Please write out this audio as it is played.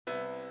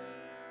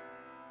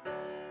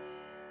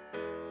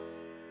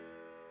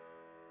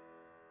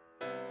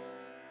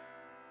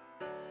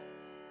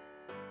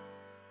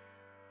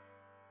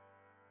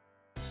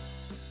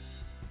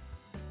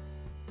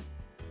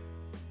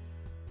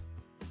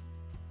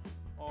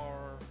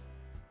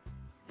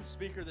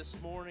speaker this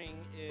morning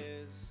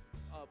is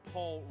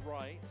Paul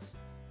Wright,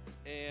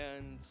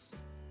 and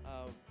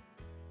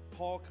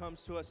Paul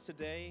comes to us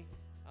today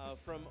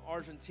from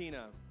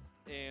Argentina,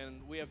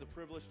 and we have the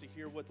privilege to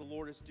hear what the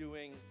Lord is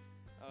doing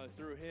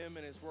through him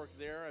and his work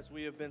there as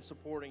we have been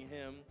supporting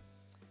him.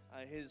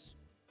 His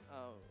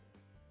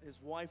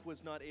wife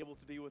was not able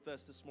to be with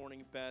us this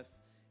morning, Beth.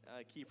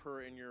 Keep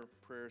her in your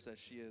prayers as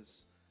she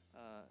is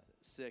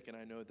sick, and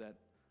I know that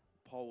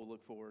Paul will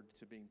look forward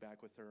to being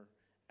back with her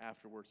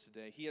afterwards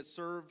today. He has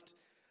served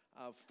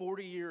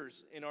 40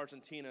 years in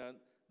Argentina.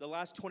 The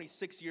last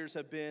 26 years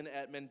have been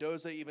at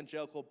Mendoza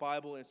Evangelical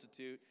Bible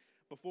Institute.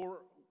 Before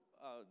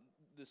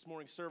this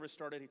morning's service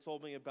started, he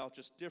told me about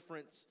just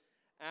different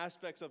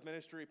aspects of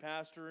ministry,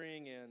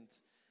 pastoring, and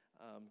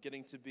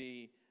getting to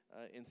be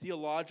in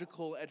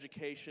theological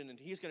education. And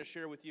he's going to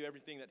share with you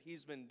everything that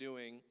he's been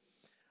doing.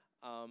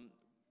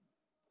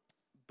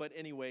 But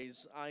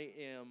anyways, I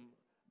am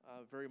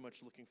very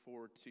much looking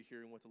forward to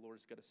hearing what the Lord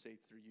has got to say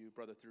through you,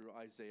 brother, through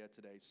Isaiah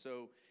today.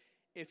 So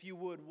if you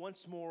would,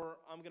 once more,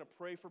 I'm going to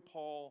pray for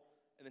Paul,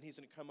 and then he's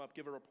going to come up,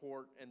 give a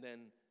report, and then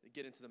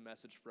get into the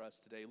message for us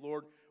today.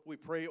 Lord, we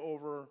pray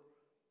over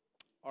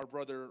our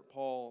brother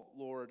Paul.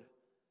 Lord,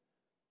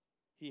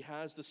 he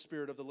has the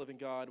Spirit of the living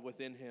God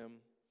within him,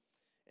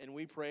 and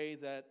we pray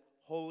that,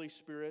 Holy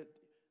Spirit,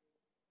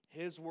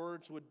 his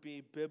words would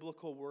be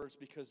biblical words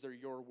because they're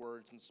your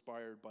words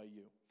inspired by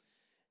you.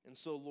 And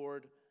so,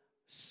 Lord,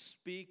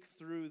 speak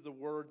through the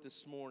word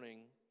this morning,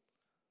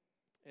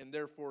 and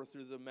therefore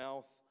through the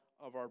mouth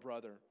of our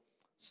brother,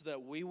 so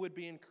that we would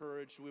be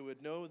encouraged, we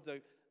would know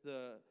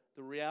the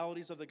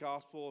realities of the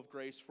gospel of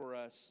grace for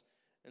us,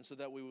 and so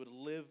that we would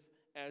live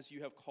as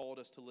you have called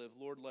us to live.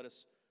 Lord, let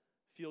us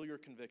feel your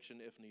conviction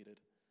if needed.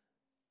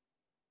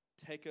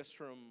 Take us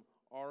from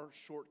our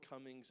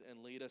shortcomings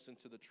and lead us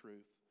into the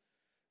truth.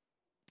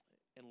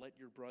 And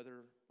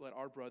let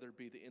our brother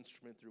be the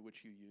instrument through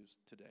which you use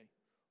today.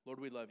 Lord,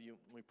 we love you,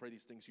 and we pray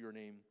these things in your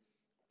name.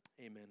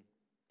 Amen.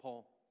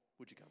 Paul,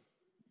 would you come?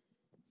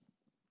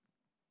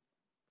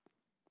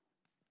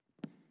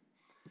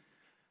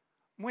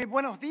 Muy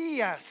buenos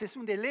días. Es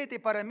un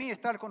deleite para mí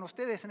estar con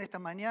ustedes en esta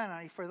mañana.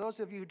 And for those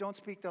of you who don't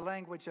speak the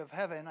language of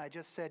heaven, I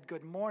just said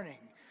good morning.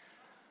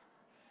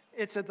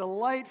 It's a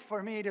delight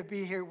for me to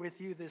be here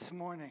with you this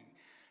morning.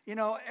 You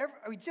know,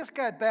 we just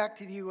got back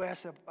to the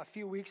U.S. a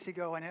few weeks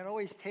ago, and it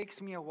always takes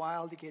me a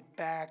while to get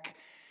back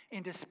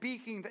into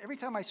speaking. Every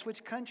time I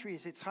switch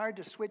countries, it's hard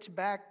to switch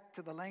back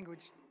to the language.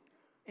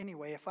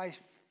 Anyway, if I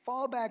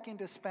fall back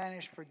into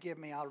Spanish, forgive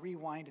me. I'll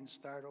rewind and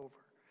start over.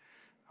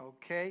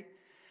 Okay?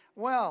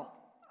 Well,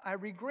 I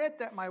regret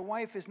that my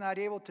wife is not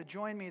able to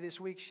join me this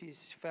week. She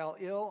fell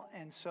ill,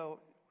 and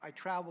so I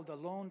traveled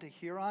alone to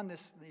Huron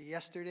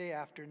yesterday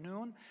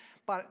afternoon.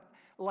 But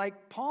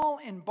like Paul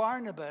and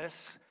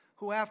Barnabas,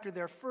 who after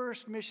their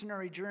first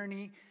missionary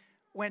journey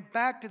went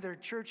back to their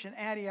church in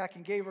Antioch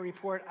and gave a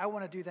report, I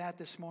want to do that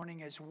this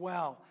morning as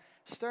well.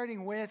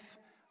 Starting with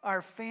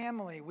our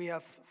family. We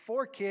have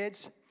 4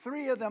 kids.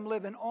 3 of them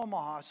live in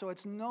Omaha, so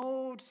it's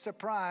no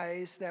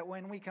surprise that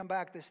when we come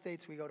back to the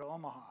States, we go to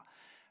Omaha.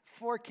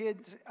 3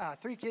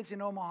 kids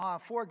in Omaha,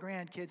 4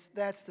 grandkids.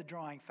 That's the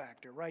drawing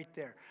factor right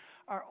there.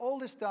 Our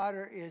oldest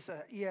daughter is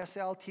an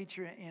ESL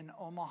teacher in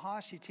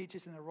Omaha. She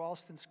teaches in the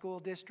Ralston School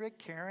District,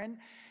 Karen.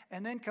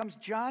 And then comes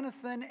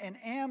Jonathan and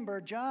Amber.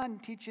 John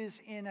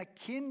teaches in a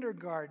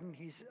kindergarten.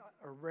 He's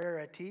a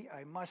rarity,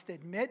 I must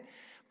admit.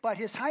 But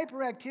his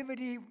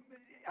hyperactivity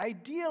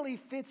ideally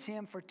fits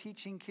him for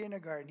teaching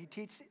kindergarten. He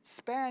teaches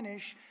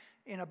Spanish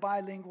in a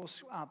bilingual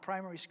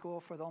primary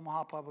school for the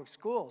Omaha Public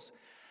Schools.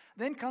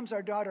 Then comes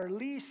our daughter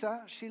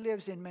Lisa. She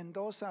lives in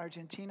Mendoza,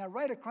 Argentina,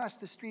 right across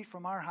the street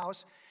from our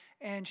house.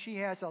 And she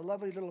has a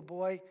lovely little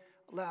boy.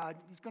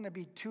 He's going to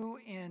be 2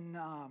 in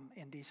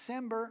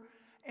December.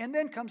 And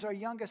then comes our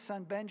youngest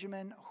son,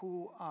 Benjamin,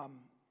 who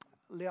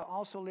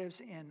also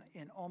lives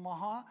in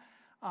Omaha.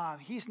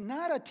 He's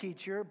not a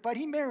teacher, but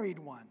he married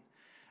one.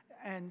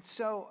 And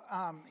so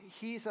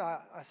he's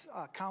a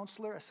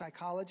counselor, a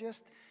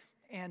psychologist.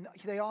 And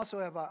they also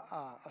have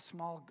a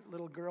small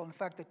little girl. In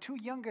fact, the 2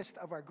 youngest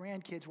of our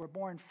grandkids were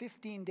born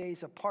 15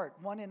 days apart,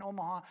 one in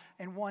Omaha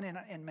and one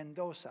in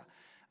Mendoza.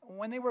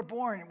 When they were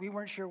born, we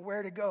weren't sure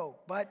where to go,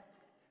 but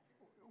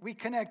we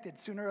connected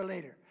sooner or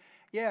later.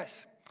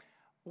 Yes.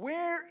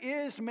 Where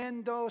is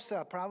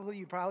Mendoza?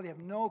 You probably have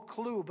no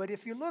clue, but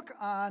if you look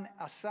on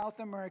a South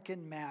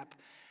American map,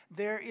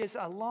 there is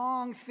a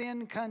long,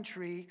 thin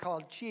country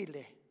called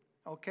Chile,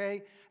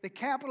 okay? The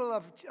capital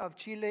of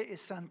Chile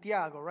is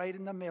Santiago, right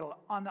in the middle.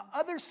 On the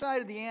other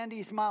side of the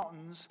Andes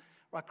Mountains,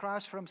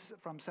 across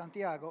from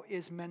Santiago,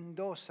 is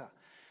Mendoza.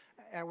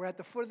 We're at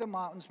the foot of the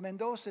mountains.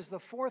 Mendoza is the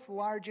 4th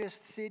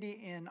largest city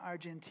in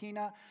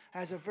Argentina,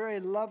 has a very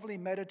lovely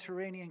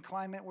Mediterranean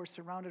climate. We're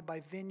surrounded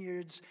by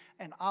vineyards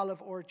and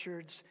olive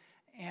orchards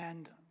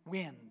and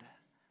wind.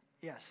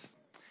 Yes.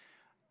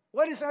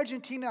 What is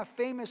Argentina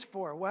famous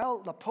for? Well,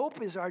 the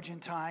Pope is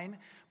Argentine,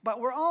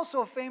 but we're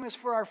also famous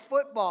for our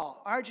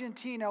football.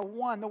 Argentina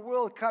won the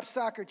World Cup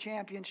Soccer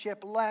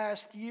Championship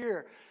last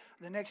year.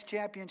 The next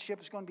championship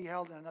is going to be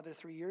held in another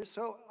 3 years,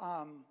 so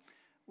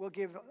we'll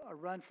give a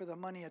run for the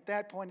money at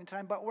that point in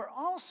time. But we're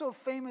also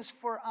famous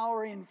for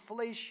our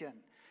inflation.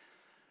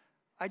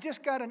 I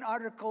just got an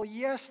article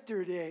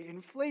yesterday.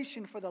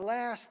 Inflation for the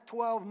last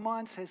 12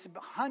 months has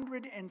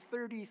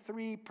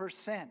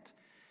 133%.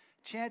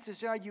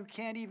 Chances are you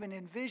can't even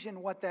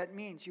envision what that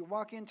means. You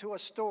walk into a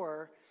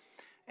store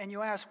and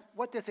you ask,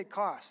 what does it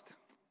cost?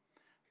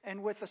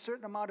 And with a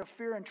certain amount of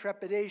fear and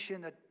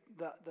trepidation,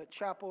 the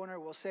shop owner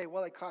will say,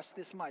 well, it costs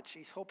this much.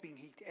 He's hoping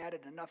he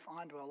added enough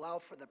on to allow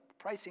for the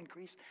price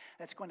increase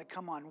that's going to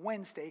come on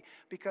Wednesday,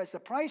 because the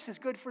price is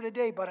good for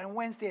today, but on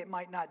Wednesday it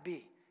might not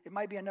be. It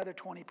might be another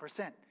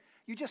 20%.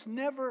 You just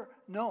never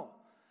know.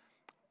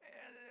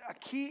 A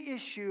key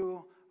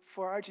issue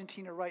for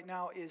Argentina right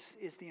now is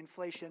the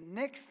inflation.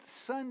 Next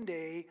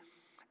Sunday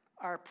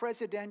are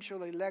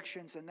presidential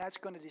elections, and that's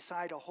going to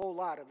decide a whole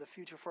lot of the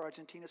future for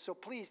Argentina. So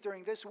please,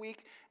 during this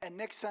week and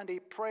next Sunday,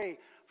 pray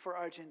for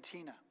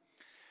Argentina.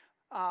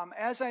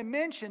 As I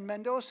mentioned,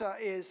 Mendoza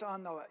is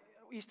on the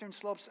eastern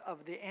slopes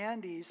of the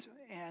Andes,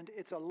 and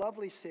it's a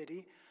lovely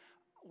city.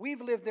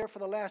 We've lived there for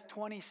the last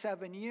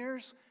 27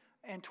 years,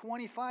 and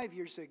 25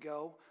 years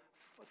ago,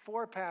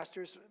 4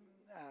 pastors,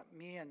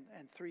 me and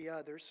 3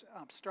 others,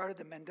 started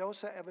the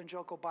Mendoza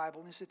Evangelical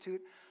Bible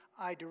Institute.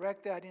 I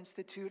direct that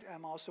institute.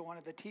 I'm also one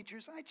of the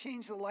teachers. I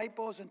change the light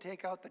bulbs and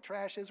take out the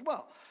trash as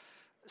well.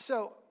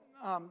 So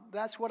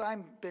that's what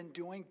I've been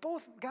doing.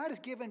 God has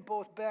given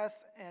both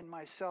Beth and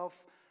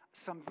myself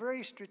some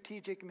very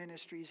strategic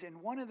ministries,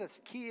 and one of the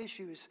key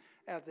issues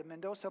at the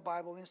Mendoza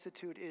Bible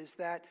Institute is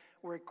that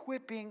we're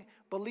equipping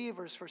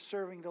believers for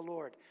serving the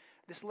Lord.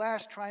 This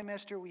last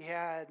trimester, we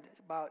had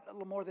about a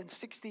little more than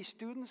 60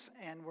 students,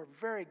 and we're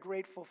very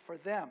grateful for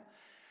them.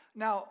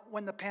 Now,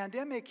 when the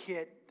pandemic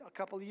hit a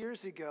couple of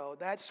years ago,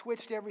 that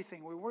switched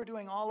everything. We were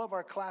doing all of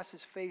our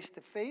classes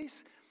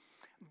face-to-face,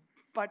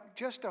 but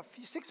just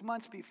 6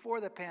 months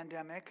before the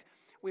pandemic,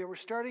 we were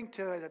starting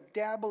to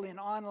dabble in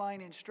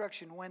online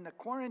instruction. When the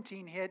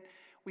quarantine hit,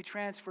 we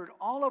transferred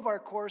all of our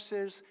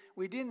courses.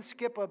 We didn't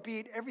skip a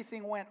beat.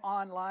 Everything went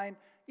online.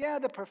 Yeah,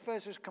 the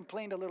professors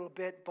complained a little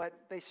bit,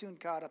 but they soon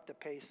caught up to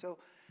pace. So,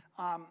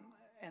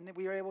 and then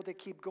we were able to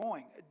keep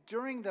going.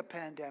 During the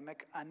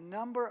pandemic, a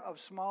number of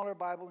smaller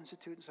Bible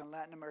institutes in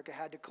Latin America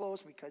had to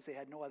close because they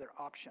had no other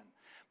option.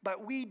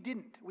 But we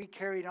didn't. We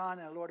carried on,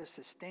 and the Lord has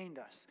sustained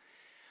us.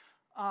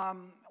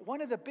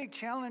 One of the big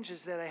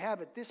challenges that I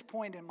have at this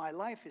point in my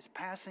life is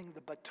passing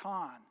the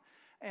baton.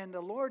 And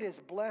the Lord has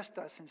blessed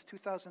us since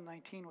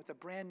 2019 with a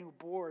brand new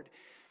board,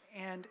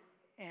 and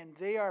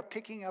they are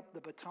picking up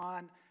the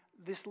baton.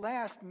 This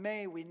last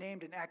May, we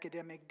named an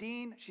academic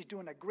dean. She's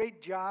doing a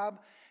great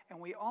job. And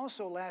we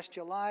also, last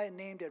July,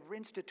 named an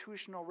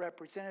institutional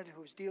representative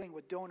who's dealing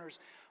with donors.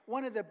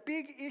 One of the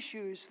big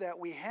issues that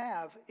we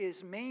have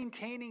is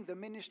maintaining the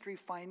ministry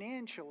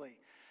financially.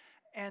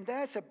 And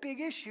that's a big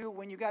issue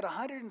when you got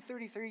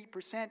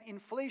 133%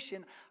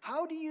 inflation.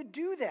 How do you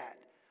do that?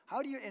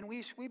 And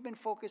we've been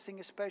focusing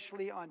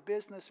especially on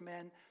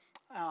businessmen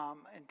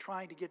and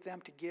trying to get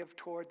them to give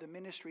toward the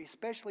ministry,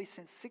 especially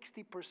since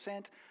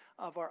 60%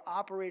 of our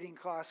operating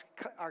costs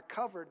are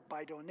covered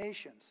by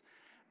donations.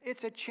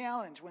 It's a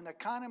challenge when the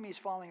economy is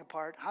falling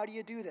apart. How do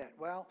you do that?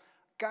 Well,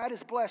 God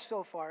is blessed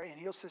so far, and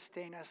He'll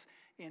sustain us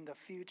in the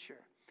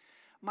future.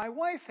 My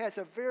wife has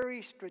a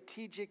very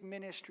strategic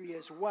ministry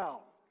as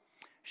well.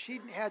 She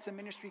has a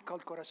ministry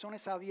called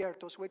Corazones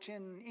Abiertos, which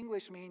in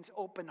English means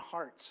open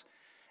hearts.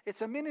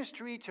 It's a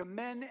ministry to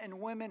men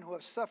and women who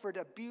have suffered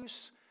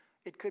abuse.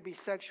 It could be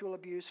sexual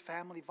abuse,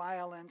 family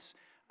violence,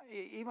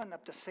 even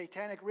up to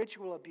satanic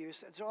ritual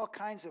abuse. It's all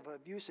kinds of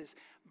abuses.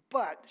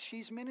 But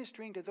she's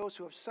ministering to those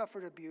who have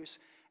suffered abuse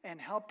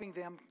and helping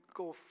them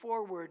go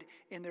forward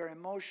in their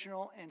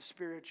emotional and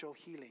spiritual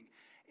healing.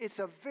 It's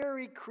a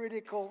very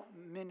critical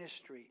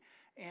ministry.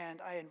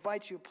 And I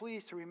invite you,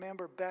 please, to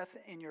remember Beth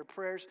in your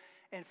prayers.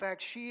 In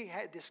fact, she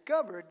had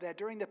discovered that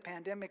during the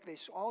pandemic, they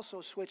also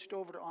switched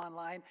over to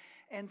online,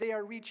 and they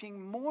are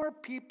reaching more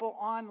people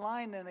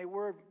online than they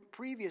were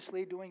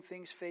previously doing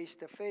things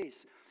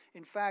face-to-face.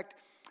 In fact,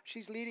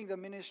 she's leading the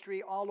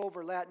ministry all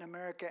over Latin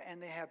America,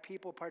 and they have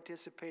people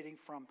participating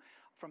from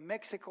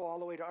Mexico all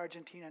the way to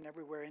Argentina and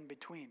everywhere in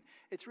between.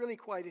 It's really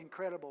quite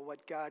incredible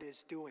what God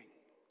is doing.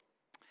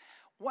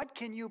 What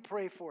can you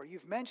pray for?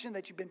 You've mentioned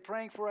that you've been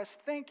praying for us.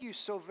 Thank you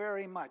so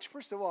very much.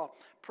 First of all,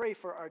 pray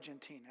for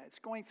Argentina. It's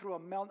going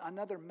through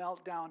another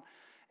meltdown.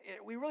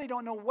 We really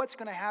don't know what's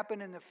going to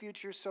happen in the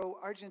future, so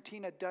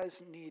Argentina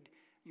does need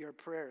your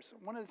prayers.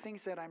 One of the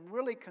things that I'm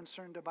really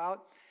concerned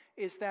about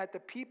is that the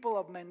people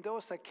of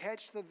Mendoza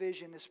catch the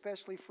vision,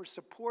 especially for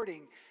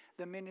supporting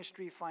the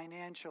ministry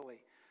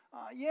financially.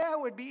 Yeah, it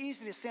would be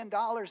easy to send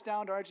dollars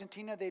down to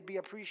Argentina. They'd be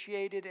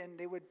appreciated, and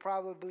they would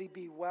probably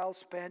be well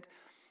spent.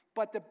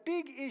 But the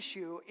big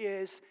issue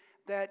is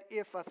that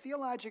if a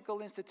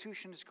theological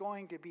institution is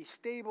going to be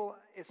stable,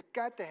 it's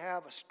got to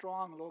have a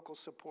strong local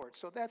support.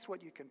 So that's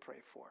what you can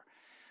pray for.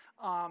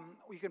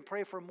 We can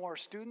pray for more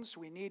students.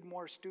 We need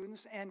more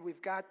students, and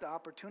we've got the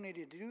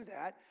opportunity to do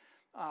that,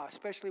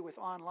 especially with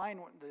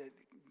online.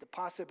 the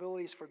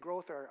possibilities for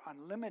growth are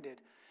unlimited.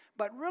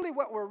 But really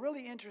what we're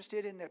really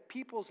interested in, that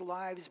people's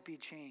lives be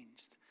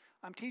changed.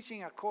 I'm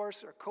teaching a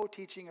course or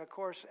co-teaching a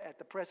course at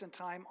the present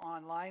time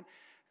online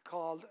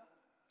called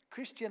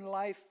Christian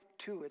Life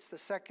 2. It's the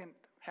second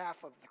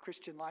half of the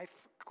Christian Life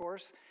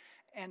course.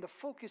 And the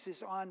focus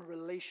is on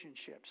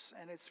relationships.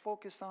 And it's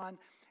focused on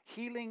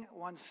healing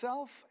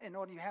oneself in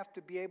order you have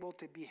to be able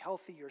to be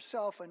healthy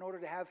yourself in order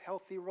to have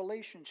healthy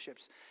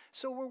relationships.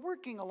 So we're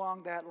working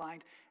along that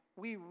line.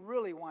 We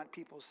really want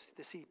people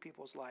to see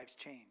people's lives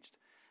changed.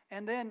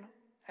 And then,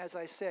 as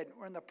I said,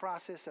 we're in the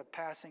process of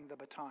passing the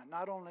baton.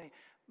 Not only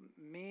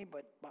me,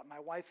 but my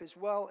wife as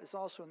well is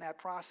also in that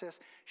process.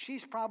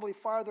 She's probably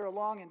farther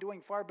along and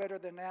doing far better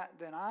than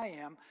I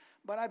am,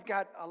 but I've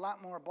got a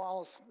lot more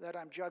balls that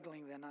I'm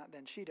juggling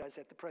than she does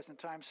at the present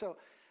time. So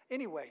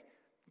anyway,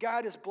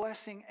 God is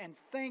blessing, and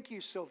thank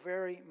you so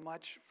very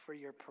much for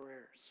your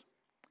prayers.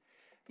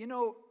 You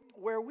know,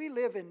 where we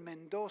live in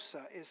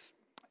Mendoza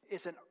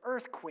is an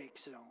earthquake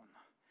zone.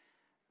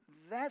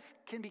 That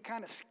can be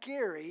kind of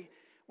scary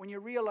when you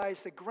realize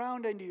the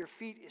ground under your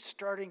feet is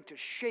starting to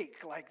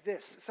shake like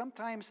this.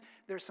 Sometimes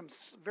there's some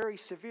very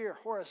severe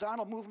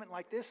horizontal movement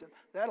like this, and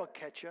that'll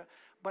catch you.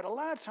 But a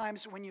lot of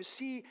times when you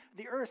see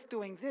the earth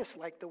doing this,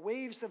 like the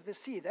waves of the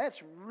sea,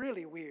 that's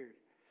really weird.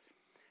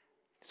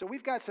 So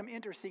we've got some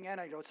interesting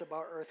anecdotes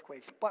about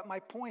earthquakes. But my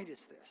point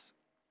is this.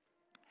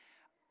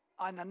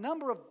 On a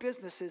number of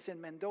businesses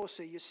in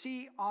Mendoza, you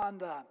see on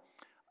the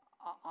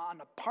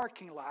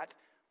parking lot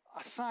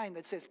a sign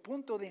that says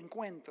punto de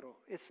encuentro.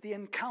 It's the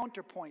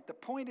encounter point, the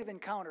point of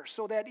encounter,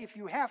 so that if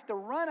you have to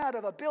run out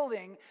of a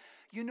building,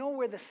 you know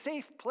where the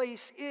safe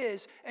place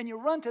is, and you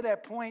run to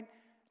that point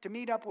to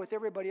meet up with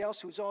everybody else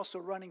who's also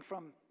running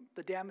from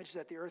the damage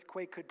that the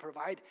earthquake could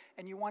provide,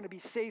 and you want to be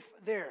safe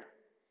there.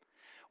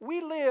 We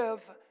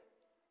live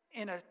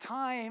in a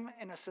time,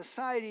 in a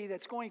society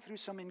that's going through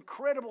some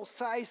incredible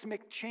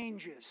seismic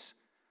changes.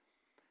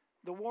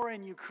 The war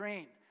in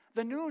Ukraine.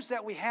 The news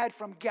that we had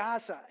from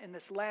Gaza in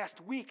this last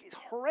week is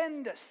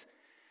horrendous.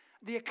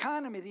 The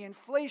economy, the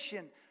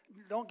inflation,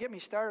 don't get me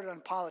started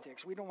on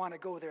politics. We don't want to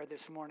go there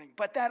this morning.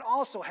 But that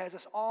also has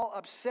us all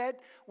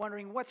upset,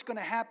 wondering what's going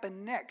to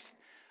happen next.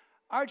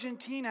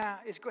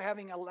 Argentina is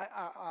having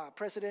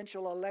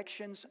presidential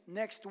elections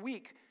next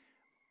week.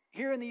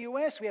 Here in the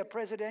U.S., we have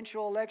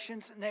presidential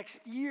elections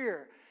next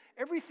year.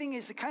 Everything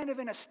is kind of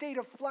in a state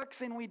of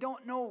flux, and we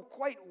don't know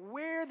quite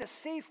where the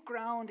safe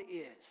ground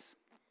is.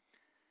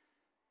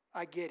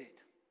 I get it.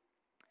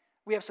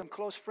 We have some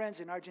close friends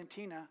in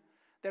Argentina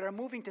that are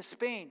moving to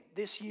Spain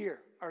this year,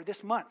 or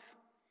this month.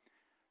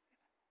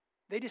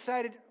 They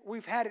decided,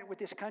 we've had it with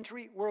this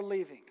country, we're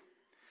leaving.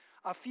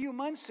 A few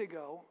months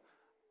ago,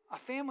 a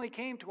family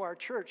came to our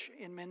church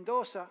in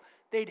Mendoza.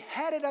 They'd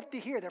had it up to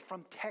here. They're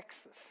from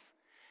Texas.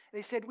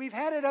 They said, we've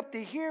had it up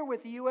to here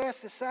with the U.S.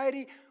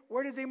 society.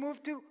 Where did they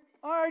move to?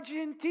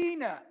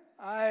 Argentina.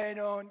 I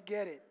don't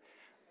get it.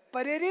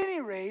 But at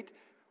any rate,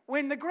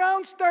 when the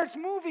ground starts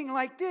moving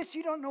like this,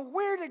 you don't know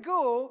where to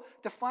go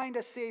to find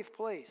a safe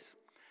place.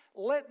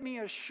 Let me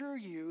assure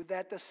you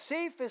that the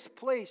safest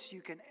place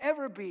you can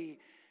ever be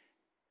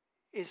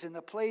is in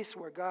the place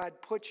where God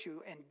puts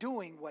you and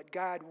doing what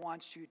God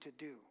wants you to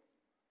do.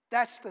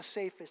 That's the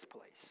safest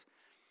place.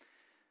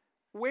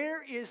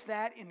 Where is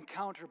that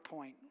encounter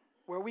point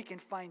where we can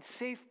find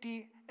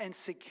safety and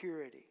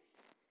security?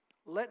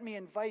 Let me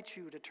invite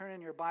you to turn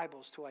in your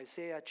Bibles to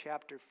Isaiah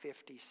chapter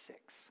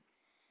 56.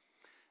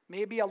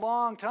 Maybe a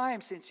long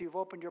time since you've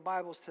opened your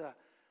Bibles to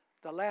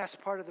the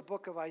last part of the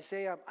book of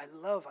Isaiah. I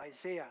love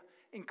Isaiah.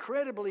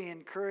 Incredibly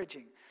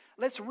encouraging.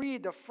 Let's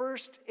read the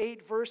first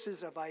 8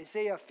 verses of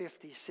Isaiah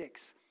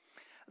 56.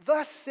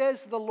 Thus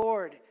says the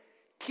Lord,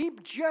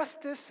 keep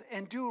justice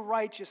and do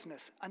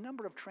righteousness. A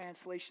number of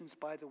translations,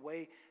 by the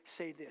way,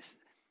 say this.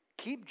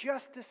 Keep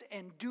justice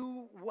and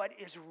do what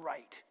is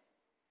right.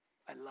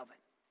 I love it.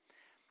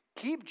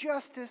 Keep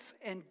justice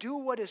and do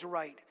what is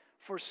right.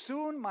 For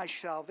soon my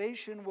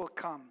salvation will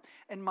come,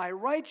 and my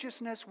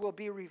righteousness will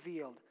be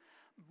revealed.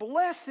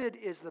 Blessed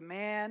is the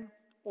man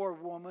or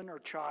woman or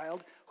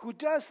child who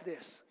does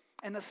this,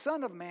 and the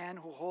Son of Man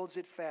who holds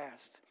it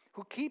fast,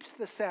 who keeps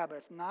the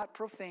Sabbath, not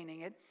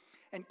profaning it,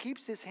 and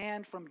keeps his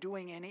hand from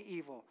doing any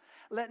evil.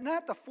 Let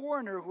not the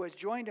foreigner who has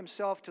joined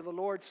himself to the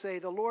Lord say,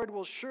 the Lord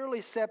will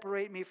surely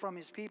separate me from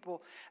his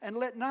people. And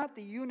let not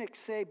the eunuch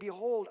say,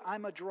 behold,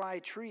 I'm a dry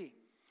tree.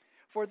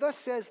 For thus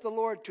says the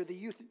Lord to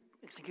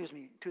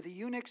the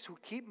eunuchs who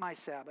keep my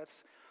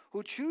Sabbaths,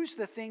 who choose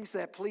the things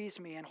that please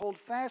me and hold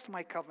fast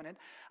my covenant,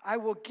 I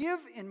will give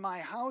in my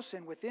house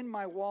and within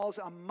my walls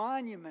a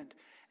monument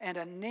and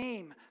a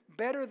name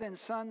better than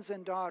sons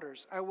and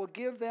daughters. I will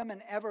give them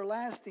an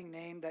everlasting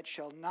name that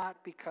shall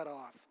not be cut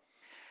off.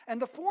 And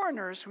the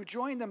foreigners who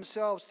join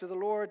themselves to the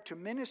Lord to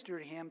minister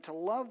to him, to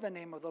love the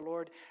name of the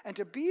Lord, and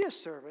to be his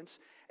servants,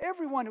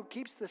 everyone who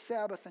keeps the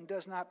Sabbath and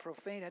does not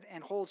profane it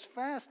and holds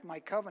fast my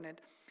covenant,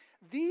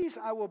 these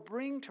I will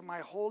bring to my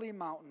holy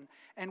mountain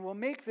and will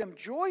make them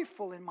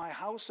joyful in my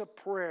house of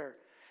prayer.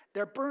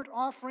 Their burnt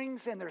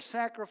offerings and their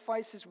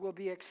sacrifices will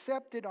be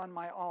accepted on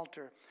my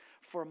altar.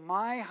 For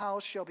my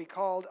house shall be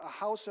called a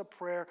house of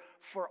prayer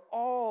for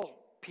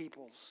all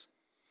peoples.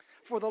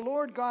 For the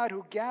Lord God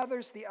who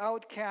gathers the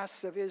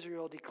outcasts of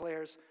Israel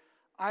declares,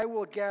 I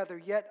will gather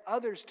yet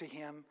others to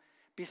him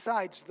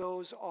besides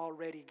those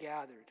already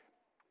gathered.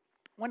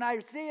 When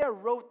Isaiah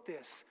wrote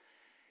this,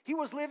 he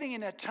was living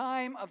in a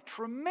time of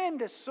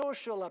tremendous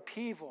social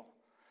upheaval.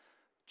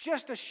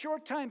 Just a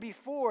short time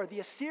before,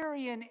 the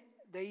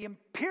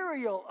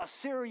imperial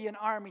Assyrian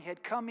army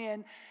had come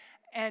in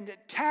and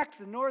attacked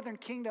the northern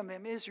kingdom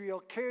of Israel,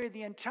 carried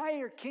the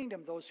entire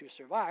kingdom, those who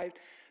survived,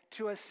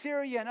 to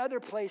Assyria and other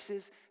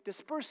places,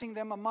 dispersing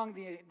them among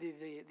the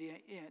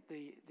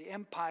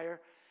empire.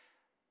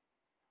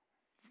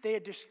 They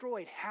had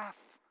destroyed half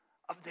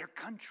of their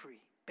country,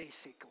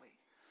 basically.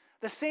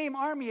 The same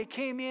army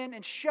came in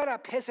and shut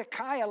up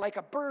Hezekiah like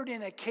a bird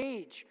in a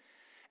cage.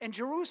 And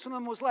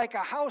Jerusalem was like a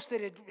house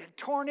that a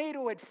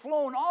tornado had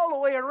flown all the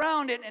way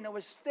around it, and it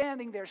was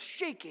standing there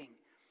shaking.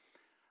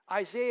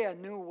 Isaiah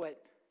knew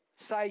what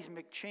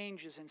seismic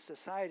changes in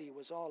society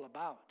was all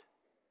about.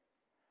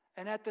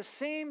 And at the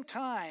same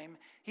time,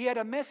 he had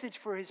a message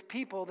for his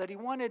people that he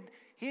wanted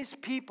his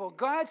people,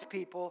 God's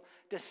people,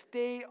 to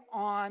stay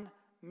on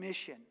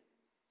mission.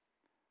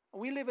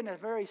 We live in a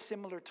very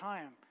similar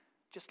time,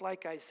 just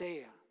like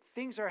Isaiah.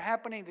 Things are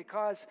happening that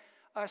cause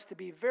us to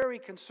be very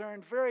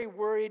concerned, very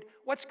worried.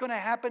 What's going to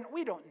happen?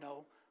 We don't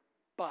know.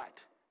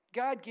 But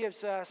God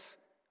gives us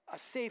a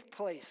safe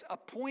place, a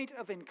point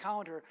of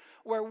encounter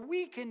where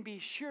we can be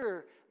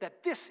sure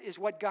that this is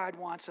what God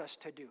wants us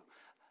to do.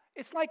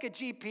 It's like a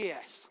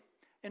GPS.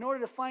 In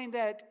order to find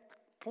that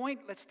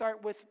point, let's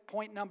start with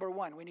point number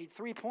 1. We need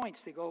 3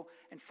 points to go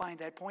and find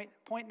that point.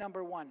 Point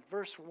number 1,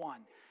 verse 1.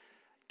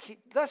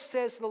 Thus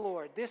says the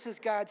Lord, this is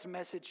God's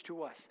message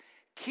to us.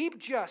 Keep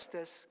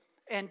justice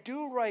and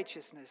do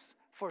righteousness,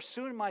 for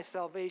soon my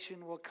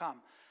salvation will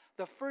come.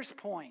 The first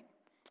point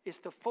is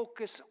to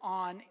focus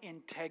on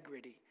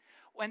integrity.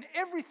 When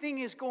everything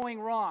is going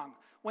wrong,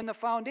 when the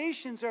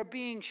foundations are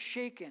being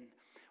shaken,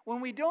 when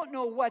we don't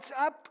know what's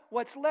up,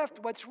 what's left,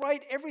 what's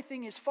right,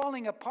 everything is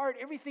falling apart,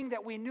 everything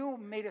that we knew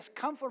made us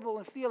comfortable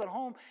and feel at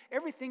home,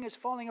 everything is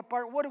falling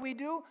apart, what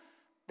do?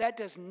 That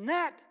does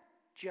not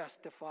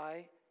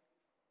justify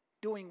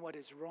doing what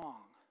is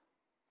wrong.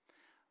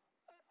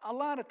 A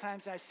lot of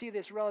times, and I see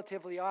this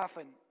relatively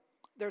often,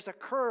 there's a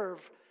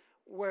curve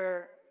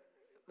where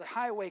the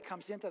highway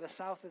comes into the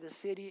south of the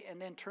city and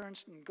then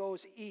turns and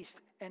goes east.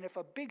 And if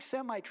a big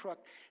semi-truck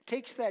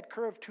takes that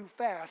curve too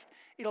fast,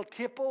 it'll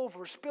tip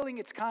over, spilling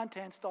its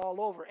contents all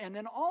over. And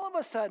then all of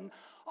a sudden,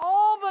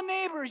 all the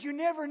neighbors you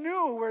never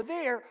knew were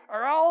there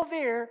are all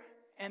there,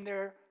 and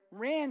they're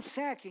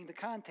ransacking the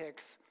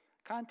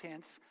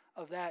contents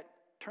of that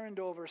turned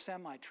over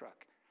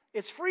semi-truck.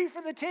 It's free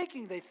for the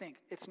taking, they think.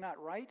 It's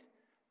not right.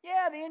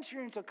 Yeah, the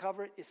insurance will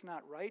cover it. It's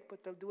not right,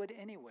 but they'll do it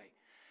anyway.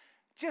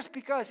 Just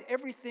because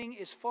everything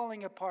is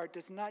falling apart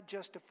does not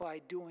justify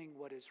doing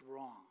what is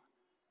wrong.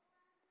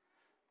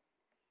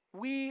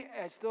 We,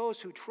 as those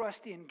who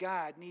trust in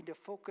God, need to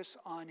focus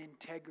on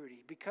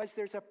integrity because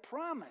there's a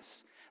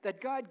promise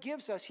that God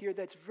gives us here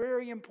that's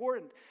very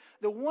important.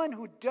 The one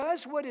who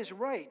does what is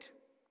right,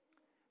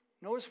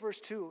 notice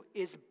verse 2,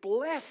 is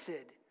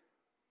blessed.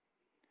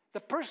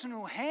 The person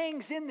who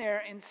hangs in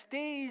there and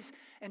stays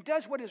and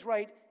does what is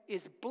right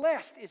is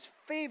blessed, is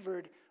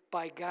favored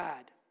by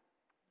God.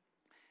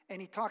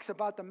 And he talks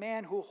about the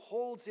man who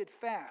holds it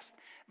fast.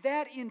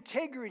 That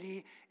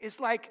integrity is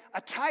like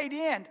a tight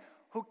end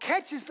who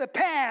catches the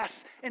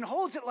pass and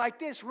holds it like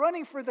this,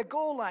 running for the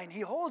goal line. He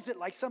holds it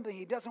like something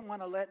he doesn't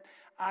want to let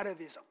out of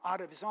his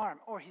arm.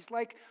 Or he's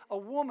like a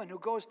woman who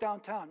goes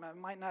downtown. It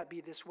might not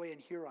be this way in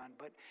Huron,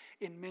 but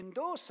in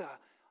Mendoza,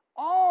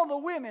 all the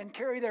women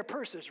carry their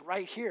purses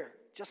right here,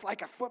 just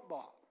like a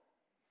football,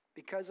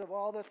 because of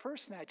all the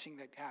purse snatching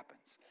that happens.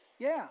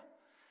 Yeah.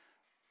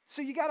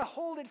 So you got to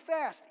hold it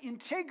fast.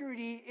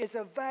 Integrity is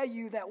a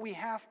value that we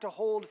have to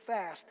hold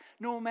fast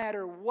no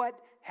matter what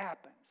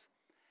happens.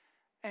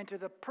 And to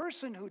the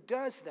person who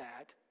does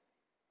that,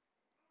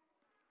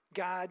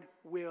 God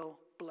will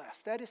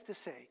bless. That is to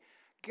say,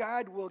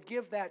 God will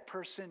give that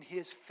person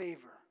his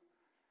favor.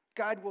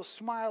 God will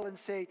smile and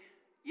say,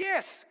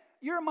 yes,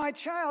 you're my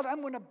child.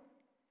 I'm going to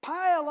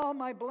pile all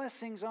my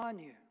blessings on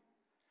you.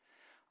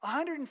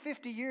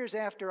 150 years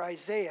after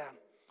Isaiah,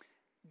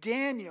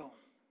 Daniel,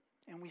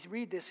 and we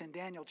read this in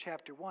Daniel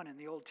chapter 1 in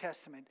the Old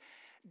Testament,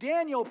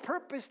 Daniel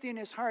purposed in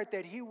his heart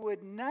that he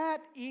would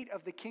not eat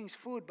of the king's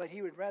food, but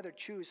he would rather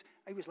choose,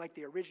 he was like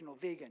the original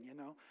vegan,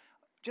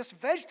 just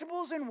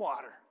vegetables and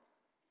water.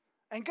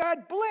 And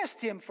God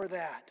blessed him for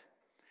that.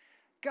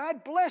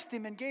 God blessed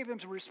him and gave him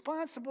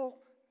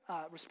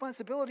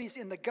responsibilities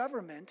in the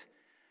government,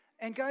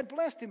 and God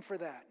blessed him for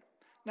that.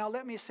 Now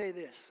let me say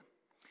this.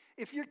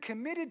 If you're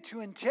committed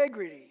to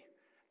integrity,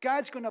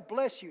 God's going to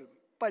bless you,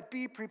 but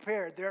be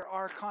prepared. There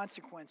are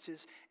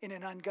consequences in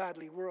an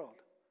ungodly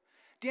world.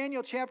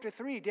 Daniel chapter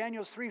 3,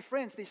 Daniel's 3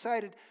 friends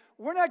decided,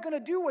 we're not going to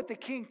do what the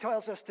king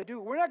tells us to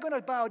do. We're not going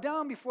to bow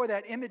down before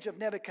that image of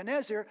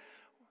Nebuchadnezzar.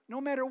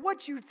 No matter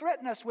what you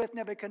threaten us with,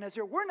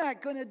 Nebuchadnezzar, we're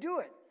not going to do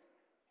it.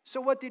 So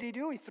what did he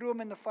do? He threw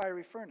them in the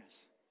fiery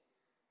furnace,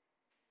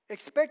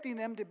 expecting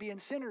them to be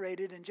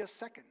incinerated in just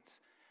seconds.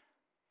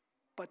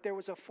 But there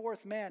was a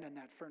fourth man in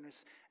that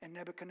furnace, and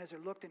Nebuchadnezzar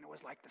looked, and it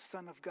was like the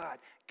Son of God.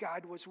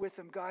 God was with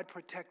him. God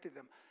protected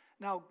them.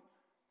 Now,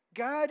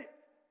 God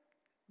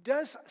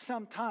does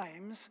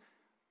sometimes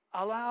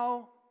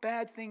allow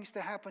bad things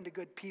to happen to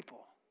good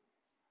people.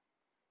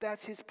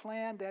 That's his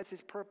plan. That's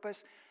his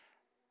purpose.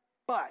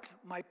 But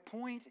my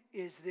point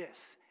is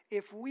this.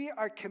 If we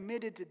are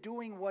committed to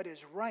doing what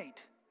is right,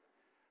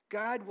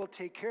 God will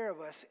take care of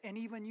us and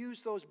even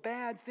use those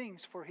bad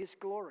things for his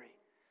glory.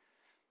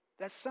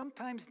 That's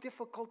sometimes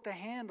difficult to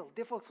handle,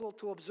 difficult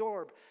to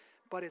absorb,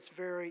 but it's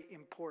very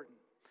important.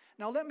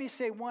 Now let me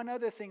say one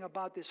other thing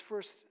about this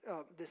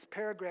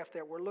paragraph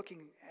that we're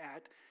looking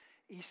at.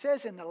 He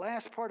says in the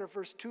last part of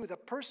verse 2, the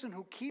person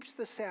who keeps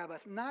the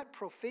Sabbath, not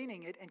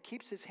profaning it, and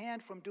keeps his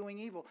hand from doing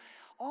evil.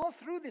 All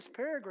through this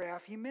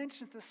paragraph, he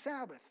mentions the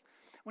Sabbath.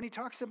 When he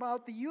talks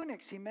about the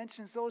eunuchs, he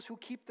mentions those who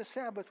keep the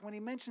Sabbath. When he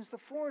mentions the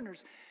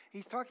foreigners,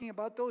 he's talking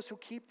about those who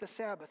keep the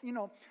Sabbath. You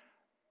know,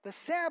 the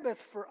Sabbath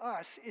for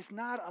us is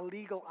not a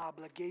legal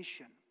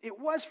obligation. It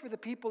was for the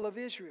people of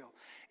Israel.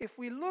 If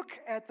we look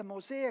at the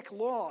Mosaic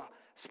law,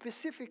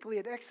 specifically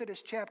at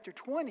Exodus chapter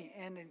 20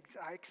 and in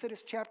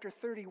Exodus chapter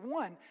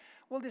 31,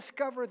 we'll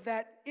discover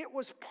that it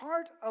was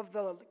part of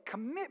the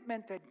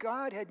commitment that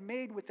God had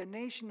made with the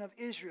nation of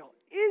Israel.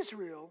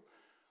 Israel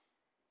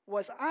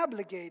was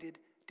obligated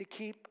to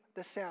keep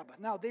the Sabbath.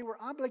 Now, they were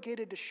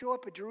obligated to show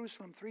up at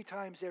Jerusalem 3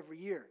 times every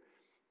year.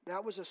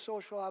 That was a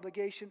social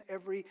obligation.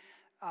 Every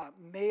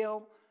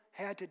male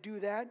had to do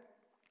that.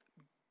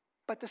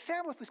 But the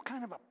Sabbath was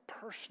kind of a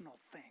personal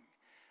thing.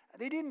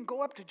 They didn't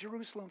go up to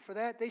Jerusalem for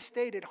that. They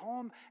stayed at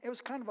home. It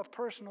was kind of a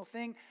personal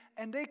thing.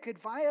 And they could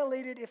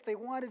violate it if they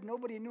wanted.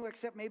 Nobody knew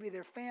except maybe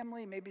their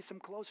family, maybe some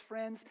close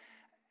friends.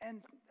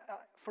 And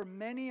for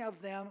many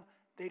of them,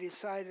 they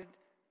decided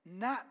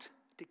not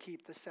to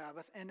keep the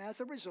Sabbath, and as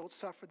a result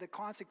suffered the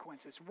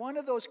consequences. One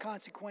of those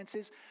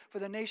consequences for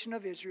the nation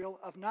of Israel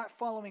of not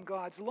following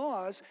God's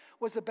laws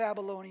was the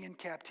Babylonian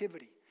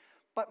captivity.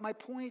 But my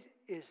point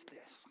is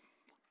this.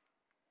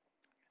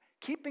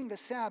 Keeping the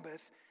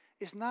Sabbath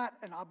is not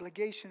an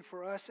obligation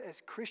for us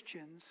as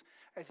Christians,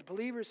 as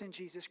believers in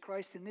Jesus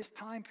Christ in this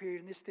time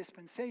period, in this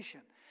dispensation.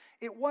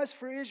 It was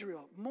for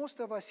Israel. Most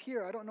of us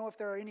here, I don't know if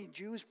there are any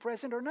Jews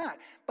present or not,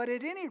 but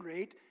at any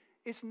rate,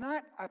 it's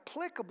not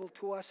applicable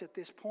to us at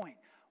this point.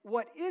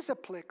 What is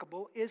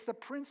applicable is the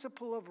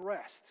principle of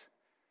rest.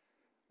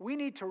 We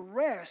need to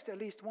rest at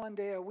least one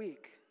day a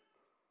week.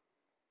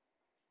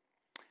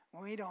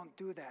 We don't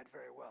do that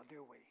very well,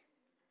 do we?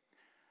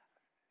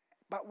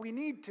 But we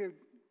need to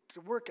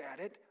work at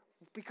it,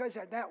 because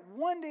at that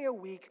one day a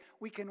week,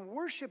 we can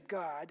worship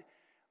God,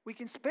 we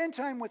can spend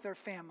time with our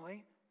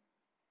family,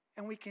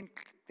 and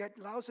that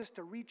allows us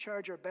to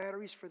recharge our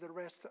batteries for the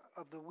rest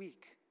of the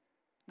week.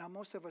 Now,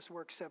 most of us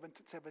work 7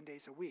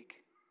 days a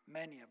week.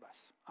 Many of us,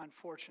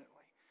 unfortunately.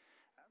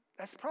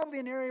 That's probably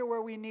an area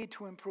where we need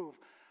to improve.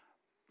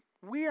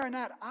 We are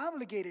not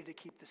obligated to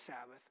keep the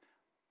Sabbath,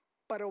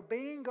 but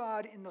obeying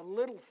God in the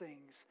little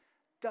things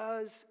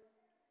does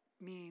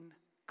mean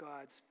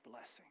God's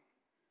blessing.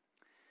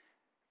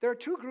 There are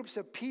 2 groups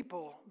of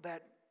people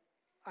that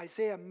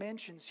Isaiah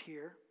mentions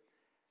here.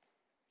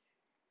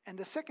 And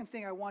the second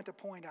thing I want to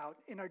point out,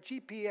 in our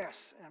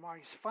GPS, and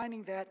I'm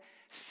finding that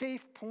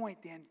safe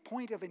point, the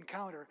point of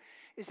encounter,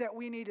 is that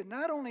we need to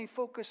not only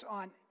focus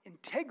on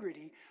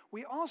integrity,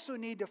 we also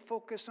need to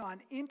focus on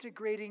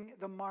integrating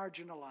the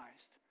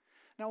marginalized.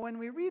 Now, when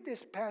we read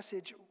this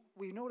passage,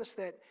 we notice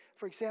that,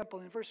 for example,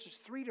 in verses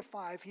 3 to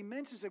 5, he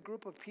mentions a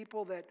group of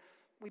people that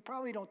we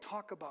probably don't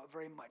talk about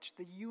very much,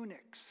 the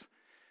eunuchs.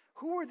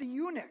 Who are the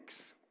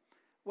eunuchs?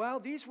 Well,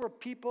 these were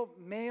people,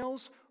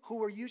 males, who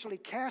were usually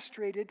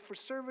castrated for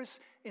service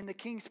in the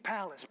king's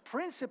palace,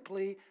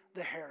 principally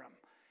the harem.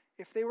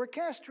 If they were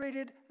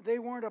castrated, they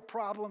weren't a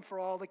problem for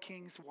all the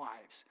king's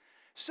wives.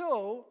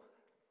 So,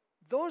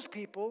 those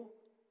people,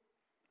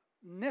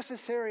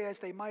 necessary as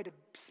they might have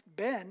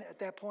been at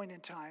that point in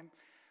time,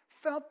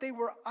 felt they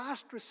were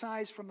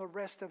ostracized from the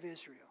rest of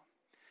Israel.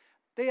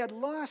 They had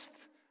lost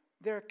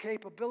their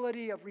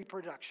capability of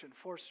reproduction,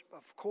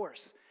 of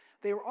course.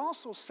 They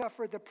also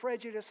suffered the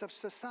prejudice of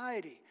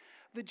society.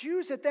 The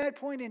Jews at that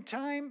point in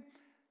time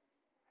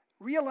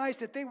realized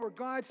that they were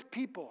God's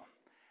people.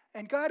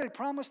 And God had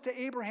promised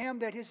to Abraham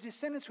that his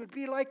descendants would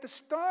be like the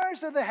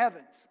stars of the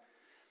heavens.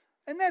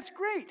 And that's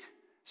great.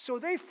 So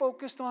they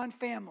focused on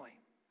family.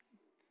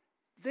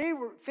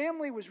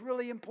 Family was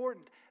really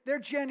important. Their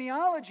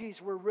genealogies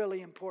were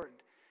really important.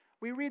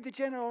 We read the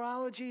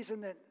genealogies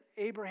and that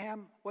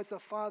Abraham was the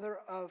father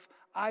of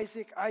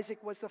Isaac.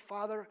 Isaac was the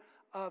father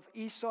of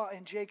Esau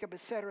and Jacob,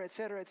 etc.,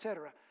 etc.,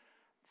 etc.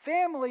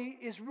 Family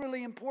is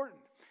really important.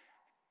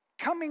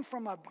 Coming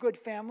from a good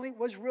family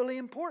was really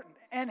important.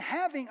 And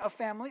having a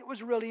family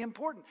was really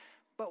important.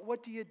 But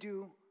what do you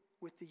do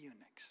with the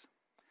eunuchs?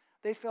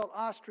 They felt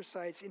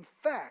ostracized. In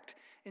fact,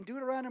 in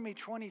Deuteronomy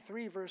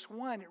 23, verse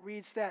 1, it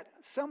reads that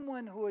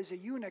someone who is a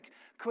eunuch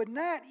could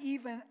not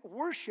even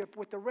worship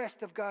with the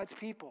rest of God's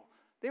people.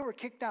 They were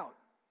kicked out.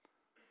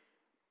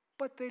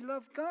 But they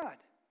loved God.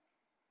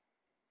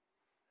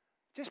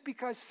 Just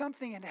because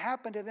something had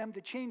happened to them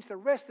to change the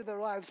rest of their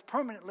lives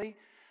permanently,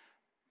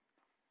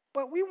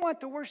 but we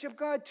want to worship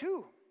God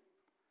too.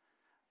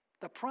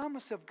 The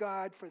promise of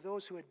God for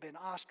those who had been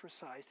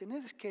ostracized, in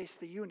this case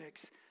the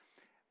eunuchs,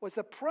 was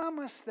the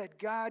promise that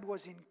God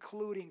was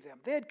including them.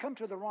 They had come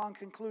to the wrong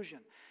conclusion.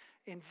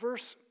 In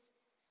verse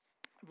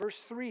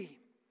 3,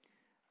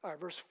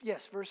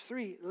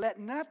 let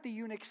not the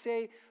eunuch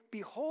say,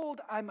 behold,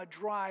 I'm a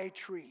dry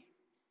tree.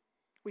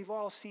 We've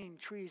all seen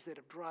trees that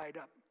have dried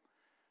up.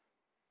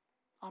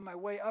 On my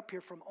way up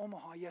here from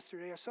Omaha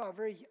yesterday, I saw a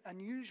very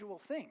unusual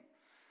thing.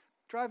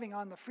 Driving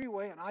on the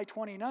freeway on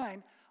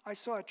I-29, I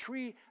saw a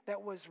tree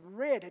that was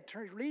red.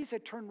 Leaves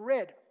had turned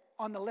red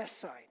on the left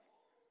side.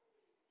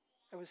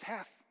 It was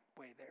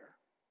halfway there.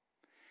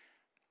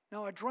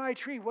 Now, a dry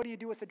tree, what do you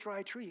do with a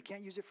dry tree? You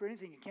can't use it for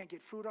anything. You can't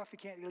get fruit off, you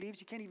can't get leaves,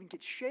 you can't even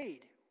get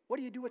shade. What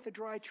do you do with a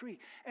dry tree?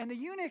 And the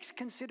eunuchs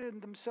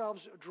considered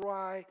themselves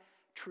dry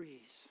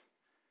trees.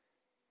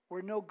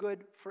 We're no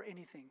good for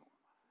anything.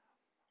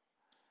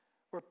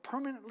 We're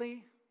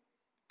permanently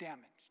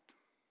damaged.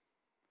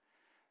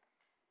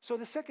 So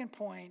the second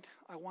point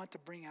I want to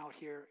bring out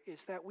here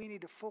is that we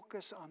need to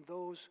focus on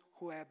those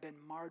who have been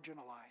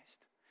marginalized.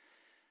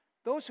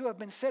 Those who have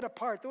been set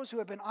apart, those who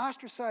have been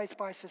ostracized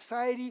by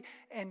society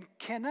and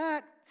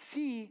cannot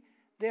see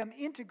them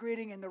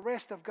integrating in the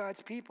rest of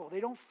God's people. They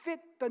don't fit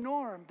the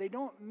norm. They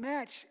don't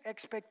match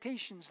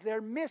expectations.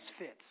 They're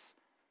misfits.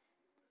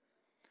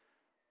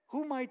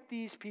 Who might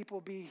these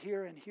people be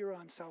here in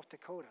Huron, South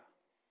Dakota?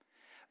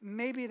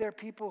 Maybe they're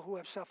people who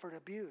have suffered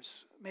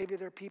abuse. Maybe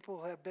they're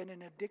people who have been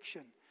in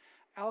addiction,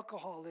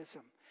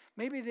 alcoholism.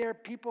 Maybe they're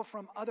people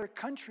from other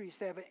countries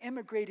that have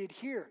immigrated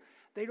here.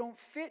 They don't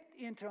fit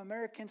into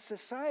American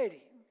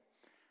society.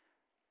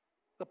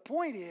 The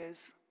point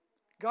is,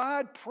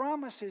 God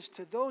promises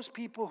to those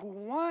people who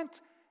want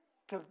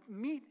to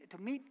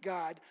meet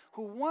God,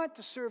 who want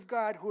to serve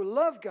God, who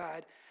love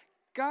God,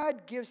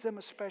 God gives them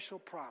a special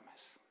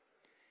promise.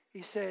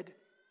 He said,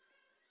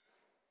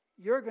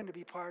 you're going to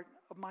be part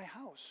of my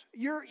house.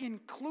 You're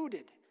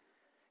included.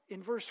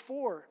 In verse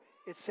 4,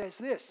 it says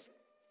this,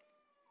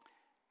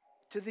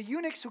 to the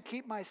eunuchs who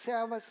keep my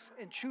Sabbaths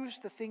and choose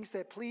the things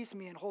that please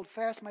me and hold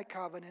fast my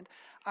covenant,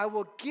 I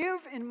will give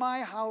in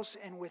my house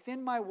and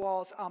within my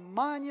walls a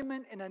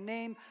monument and a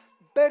name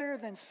better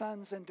than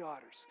sons and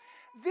daughters.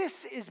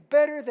 This is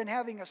better than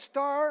having a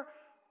star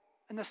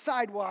on the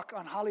sidewalk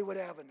on Hollywood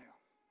Avenue.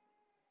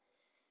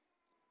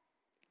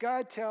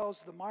 God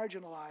tells the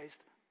marginalized,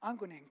 I'm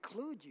going to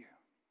include you.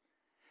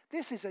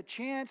 This is a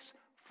chance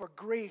for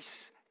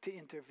grace to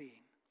intervene.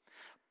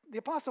 The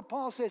Apostle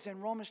Paul says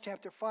in Romans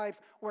chapter 5,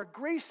 where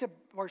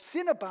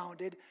sin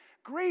abounded,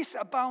 grace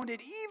abounded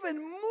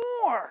even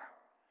more.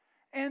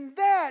 And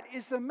that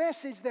is the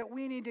message that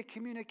we need to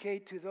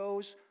communicate to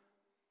those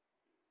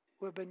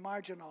who have been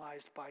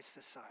marginalized by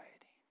society.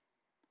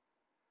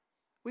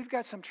 We've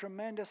got some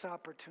tremendous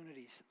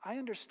opportunities. I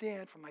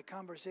understand from my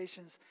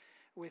conversations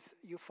with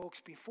you folks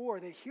before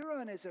that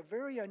Huron is a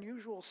very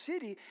unusual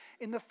city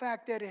in the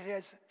fact that it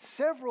has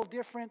several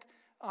different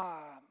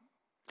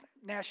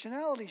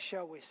nationalities,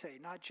 shall we say,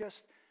 not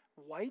just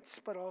whites,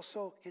 but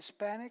also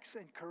Hispanics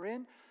and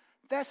Karen.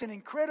 That's an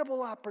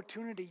incredible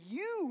opportunity.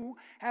 You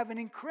have an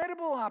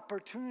incredible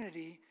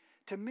opportunity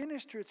to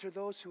minister to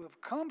those who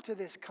have come to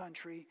this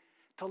country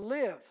to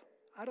live.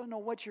 I don't know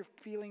what your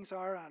feelings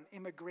are on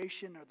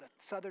immigration or the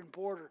southern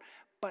border,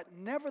 but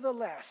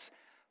nevertheless,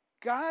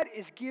 God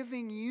is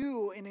giving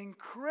you an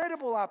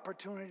incredible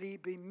opportunity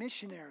to be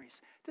missionaries.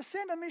 To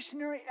send a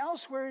missionary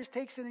elsewhere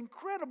takes an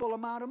incredible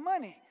amount of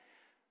money.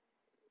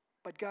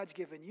 But God's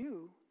given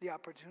you the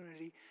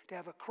opportunity to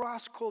have a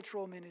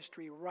cross-cultural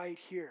ministry right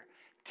here.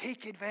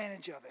 Take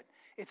advantage of it.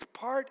 It's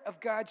part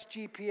of God's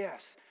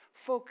GPS.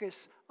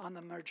 Focus on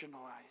the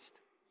marginalized.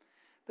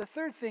 The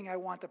third thing I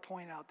want to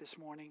point out this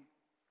morning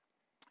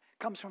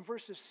comes from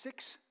verses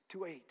 6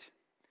 to 8.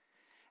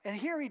 And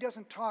here he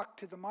doesn't talk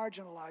to the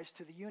marginalized,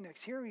 to the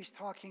eunuchs. Here he's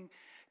talking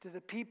to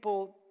the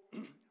people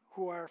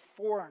who are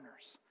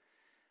foreigners.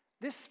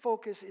 This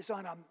focus is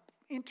on an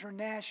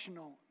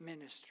international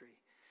ministry.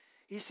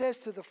 He says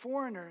to the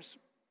foreigners,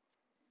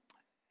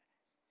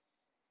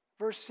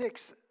 verse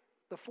 6,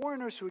 the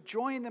foreigners who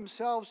join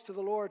themselves to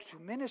the Lord to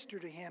minister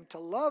to him, to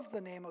love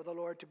the name of the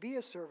Lord, to be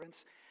his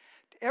servants,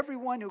 to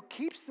everyone who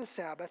keeps the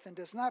Sabbath and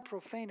does not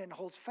profane and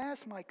holds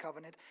fast my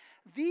covenant,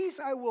 these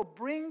I will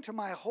bring to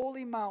my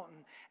holy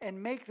mountain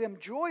and make them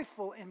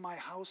joyful in my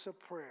house of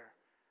prayer.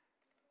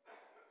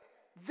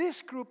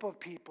 This group of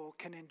people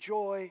can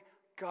enjoy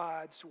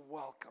God's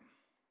welcome.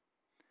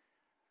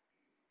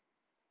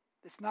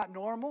 It's not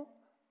normal,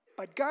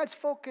 but God's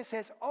focus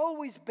has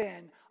always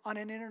been on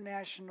an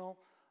international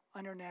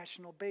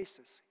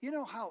basis. You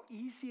know how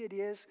easy it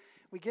is?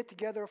 We get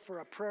together for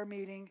a prayer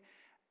meeting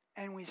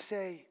and we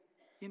say,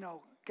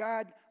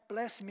 God,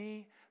 bless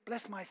me,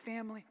 bless my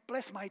family,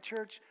 bless my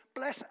church,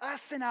 bless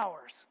us and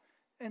ours.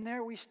 And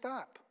there we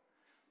stop.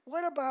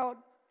 What about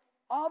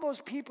all those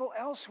people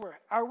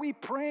elsewhere? Are we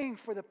praying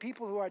for the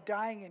people who are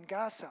dying in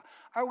Gaza?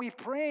 Are we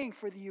praying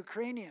for the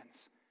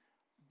Ukrainians?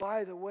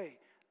 By the way,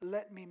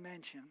 let me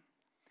mention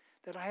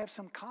that I have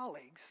some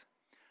colleagues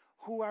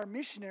who are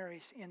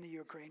missionaries in the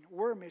Ukraine,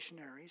 were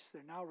missionaries,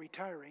 they're now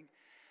retiring,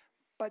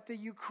 but the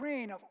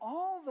Ukraine, of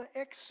all the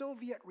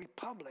ex-Soviet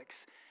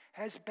republics,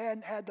 had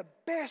the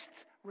best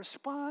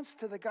response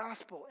to the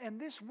gospel. And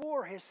this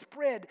war has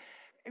spread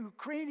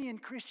Ukrainian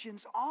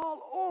Christians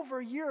all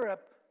over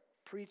Europe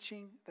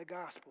preaching the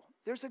gospel.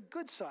 There's a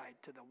good side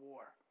to the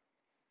war.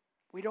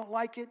 We don't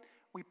like it.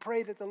 We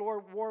pray that the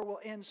war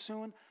will end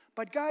soon.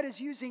 But God is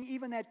using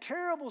even that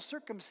terrible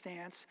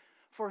circumstance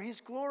for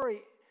His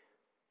glory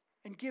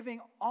and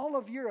giving all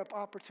of Europe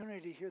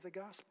opportunity to hear the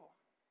gospel.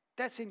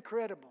 That's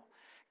incredible.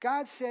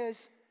 God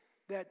says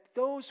that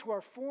those who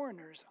are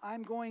foreigners,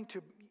 I'm going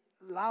to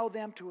allow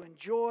them to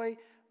enjoy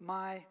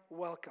my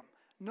welcome.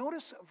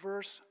 Notice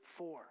verse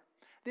 4.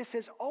 This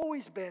has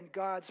always been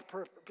God's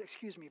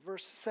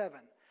verse 7.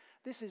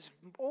 This has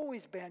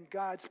always been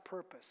God's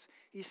purpose.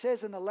 He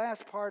says in the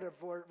last part of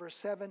verse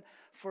 7,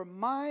 "For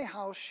my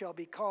house shall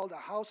be called a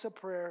house of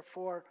prayer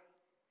for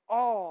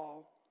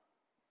all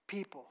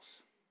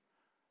peoples."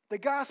 The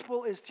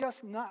gospel is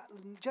not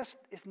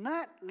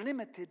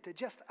limited to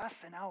just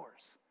us and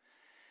ours.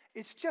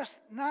 It's just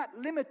not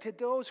limited to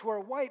those who are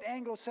white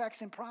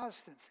Anglo-Saxon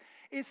Protestants.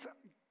 It's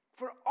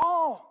for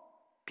all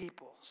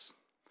peoples.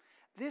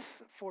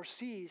 This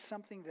foresees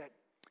something that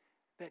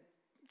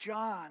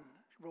John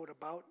wrote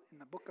about in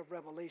the book of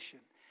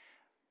Revelation.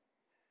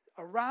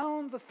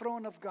 Around the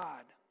throne of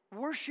God,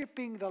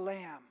 worshiping the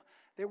Lamb,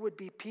 there would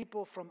be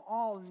people from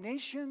all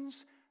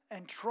nations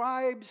and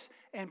tribes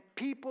and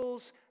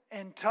peoples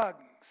and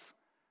tongues.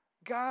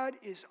 God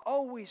is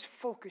always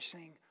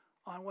focusing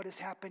on what is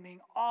happening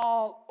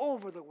all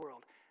over the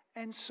world,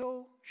 and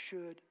so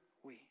should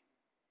we.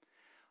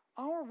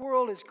 Our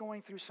world is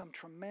going through some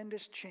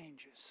tremendous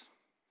changes.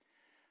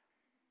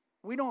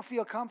 We don't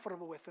feel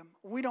comfortable with them.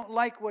 We don't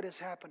like what is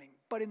happening.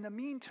 But in the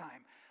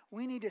meantime,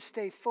 we need to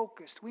stay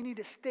focused. We need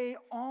to stay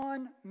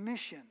on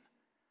mission.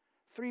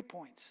 3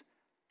 points.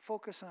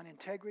 Focus on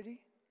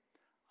integrity,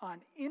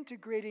 on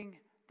integrating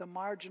the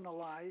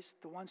marginalized,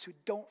 the ones who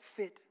don't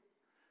fit,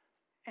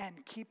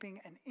 and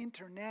keeping an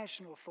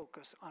international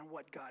focus on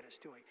what God is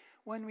doing.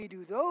 When we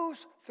do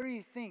those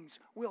 3 things,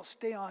 we'll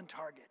stay on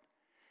target.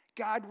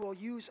 God will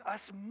use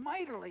us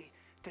mightily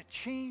to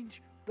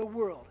change the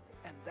world,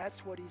 and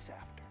that's what He's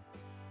after.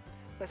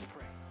 Let's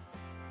pray.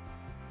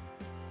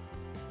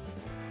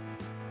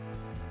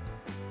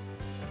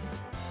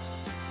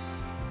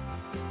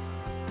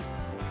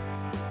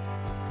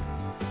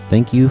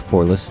 Thank you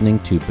for listening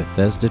to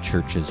Bethesda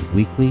Church's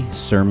weekly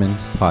sermon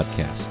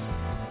podcast.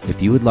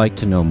 If you would like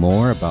to know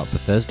more about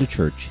Bethesda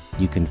Church,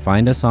 you can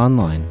find us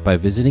online by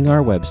visiting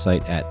our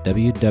website at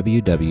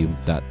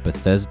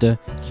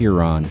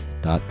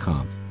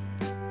www.bethesdahuron.com.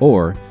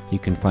 Or you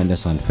can find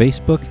us on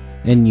Facebook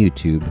and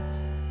YouTube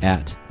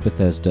at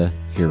Bethesda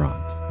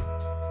Huron.